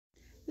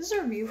This is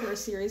a review for a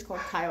series called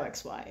Kyle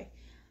XY.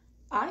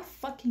 I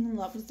fucking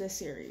loved this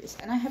series,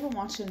 and I haven't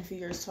watched it in a few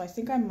years, so I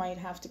think I might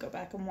have to go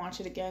back and watch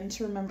it again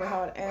to remember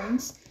how it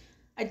ends.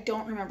 I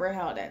don't remember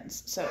how it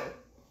ends, so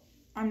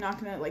I'm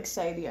not gonna,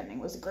 say the ending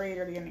was great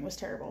or the ending was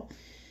terrible.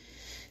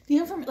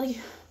 The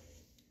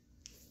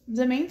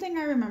main thing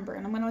I remember,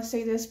 and I'm gonna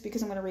say this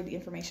because I'm gonna read the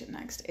information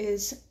next,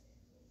 is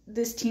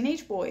this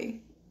teenage boy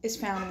is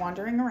found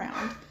wandering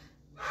around.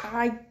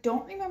 I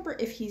don't remember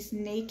if he's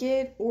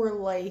naked or,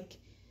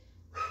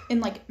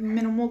 in,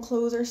 minimal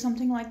clothes or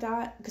something like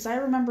that, because I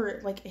remember,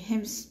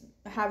 him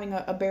having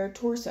a bare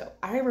torso.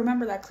 I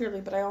remember that clearly,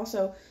 but I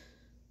also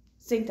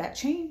think that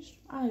changed.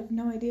 I have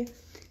no idea,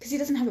 because he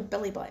doesn't have a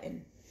belly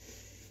button.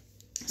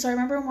 So I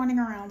remember him wandering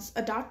around.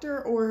 A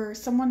doctor or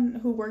someone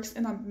who works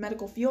in the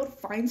medical field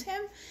finds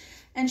him,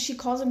 and she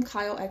calls him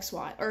Kyle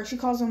XY, or she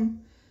calls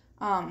him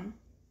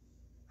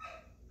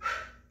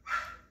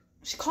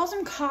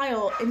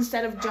Kyle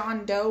instead of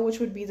John Doe, which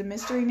would be the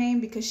mystery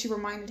name, because she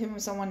reminded him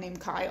of someone named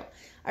Kyle.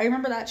 I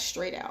remember that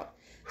straight out.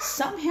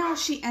 Somehow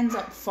she ends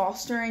up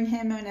fostering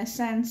him in a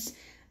sense,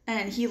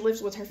 and he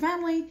lives with her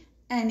family,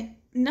 and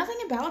nothing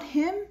about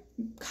him,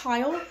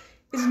 Kyle,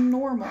 is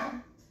normal.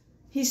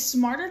 He's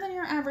smarter than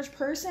your average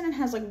person and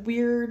has,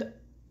 weird,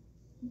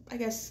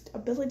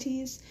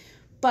 abilities,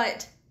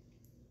 but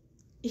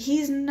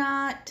he's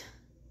not,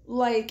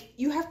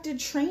 you have to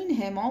train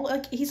him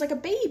he's like a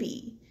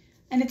baby.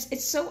 And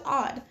it's so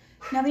odd.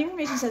 Now, the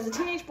information says the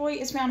teenage boy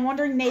is found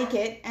wandering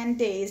naked and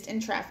dazed in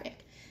traffic.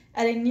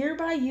 At a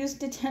nearby youth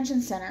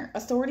detention center,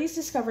 authorities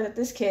discover that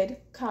this kid,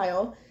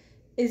 Kyle,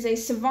 is a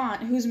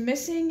savant who's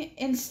missing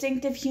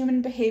instinctive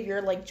human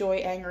behavior like joy,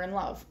 anger, and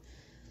love.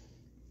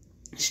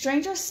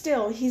 Stranger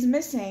still, he's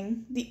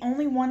missing the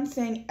only one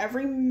thing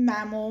every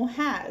mammal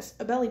has,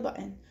 a belly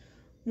button.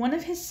 One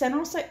of the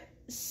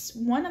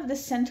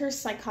center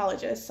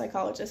psychologists,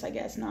 I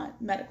guess,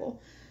 not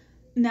medical,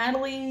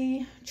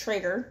 Natalie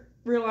Trager,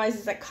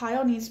 realizes that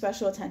Kyle needs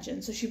special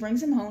attention, so she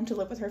brings him home to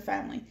live with her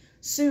family.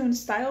 Soon,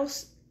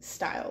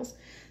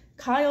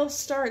 Kyle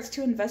starts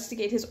to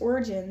investigate his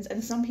origins,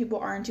 and some people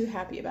aren't too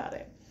happy about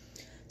it.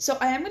 So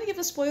I am going to give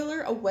a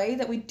spoiler away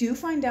that we do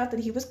find out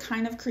that he was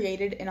kind of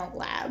created in a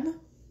lab,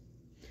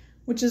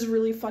 which is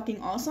really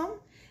fucking awesome.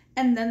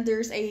 And then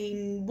there's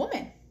a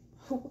woman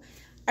who...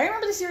 I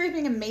remember the series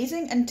being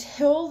amazing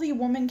until the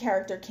woman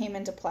character came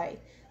into play.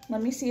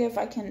 Let me see if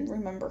I can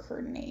remember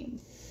her name.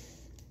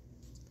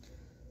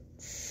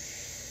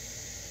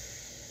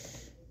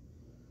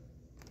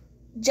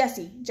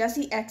 Jessie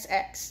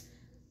XX.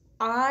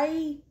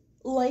 I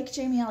like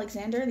Jamie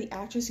Alexander, the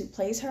actress who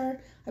plays her.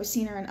 I've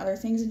seen her in other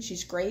things and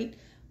she's great.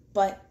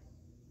 But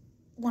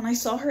when I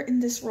saw her in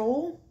this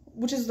role,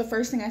 which is the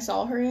first thing I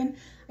saw her in,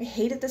 I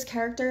hated this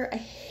character. I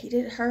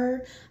hated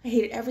her. I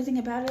hated everything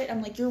about it.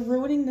 I'm like, you're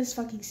ruining this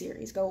fucking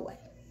series. Go away.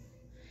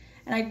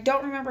 And I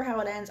don't remember how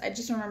it ends. I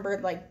just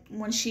remembered,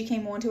 when she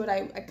came onto it,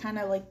 I kind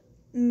of,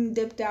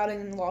 dipped out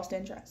and lost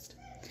interest.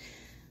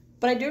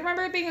 But I do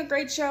remember it being a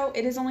great show.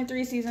 It is only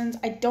 3 seasons.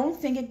 I don't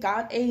think it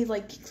got a,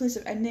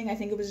 conclusive ending. I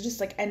think it was just,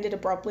 ended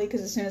abruptly,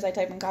 because as soon as I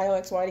type in Kyle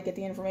XY to get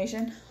the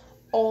information,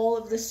 all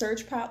of the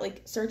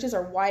searches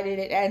are, why did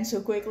it end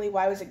so quickly?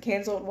 Why was it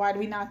canceled? Why did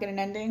we not get an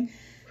ending?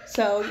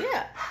 So,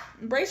 yeah,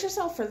 brace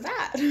yourself for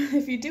that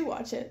if you do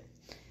watch it.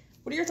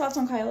 What are your thoughts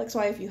on Kyle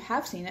XY if you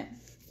have seen it?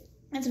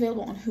 It's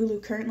available on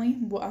Hulu currently.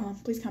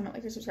 Please comment,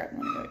 like, or subscribe and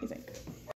let me know what you think.